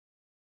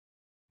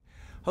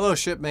Hello,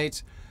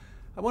 shipmates.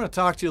 I want to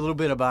talk to you a little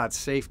bit about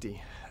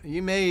safety.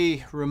 You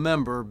may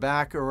remember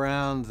back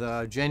around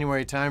the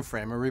January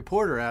timeframe, a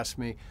reporter asked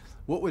me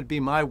what would be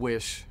my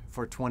wish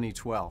for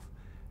 2012.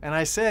 And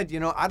I said,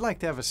 I'd like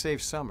to have a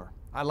safe summer.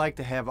 I'd like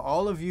to have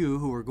all of you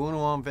who are going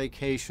on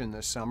vacation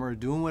this summer,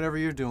 doing whatever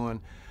you're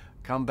doing,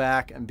 come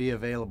back and be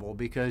available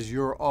because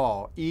you're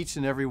all, each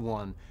and every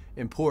one,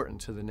 important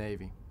to the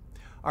Navy.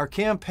 Our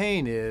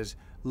campaign is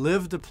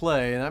live to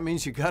play, and that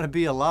means you got to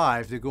be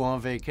alive to go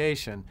on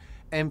vacation,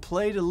 and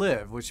play to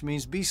live, which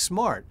means be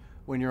smart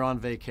when you're on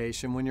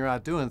vacation, when you're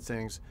out doing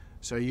things,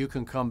 so you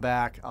can come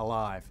back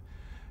alive.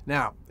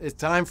 Now, it's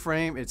time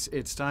frame,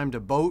 it's time to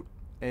boat,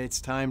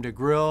 it's time to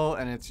grill,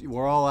 and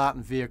we're all out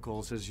in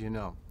vehicles, as you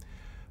know.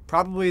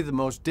 Probably the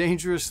most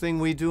dangerous thing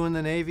we do in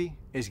the Navy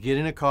is get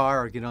in a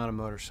car or get on a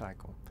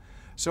motorcycle.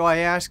 So I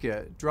ask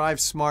you, drive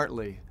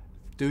smartly,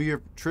 do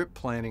your trip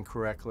planning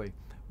correctly,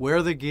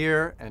 wear the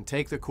gear, and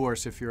take the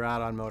course if you're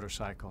out on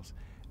motorcycles.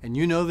 And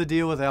you know the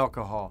deal with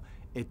alcohol.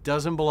 It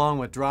doesn't belong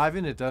with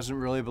driving, it doesn't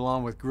really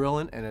belong with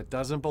grilling, and it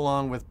doesn't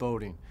belong with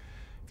boating.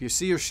 If you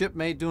see your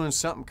shipmate doing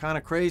something kind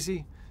of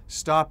crazy,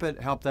 stop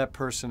it, help that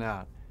person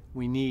out.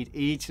 We need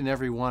each and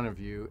every one of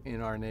you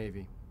in our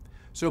Navy.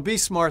 So be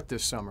smart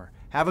this summer.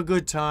 Have a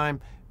good time,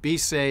 be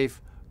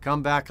safe,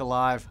 come back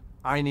alive.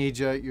 I need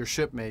you, your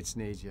shipmates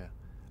need you.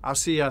 I'll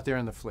see you out there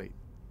in the fleet.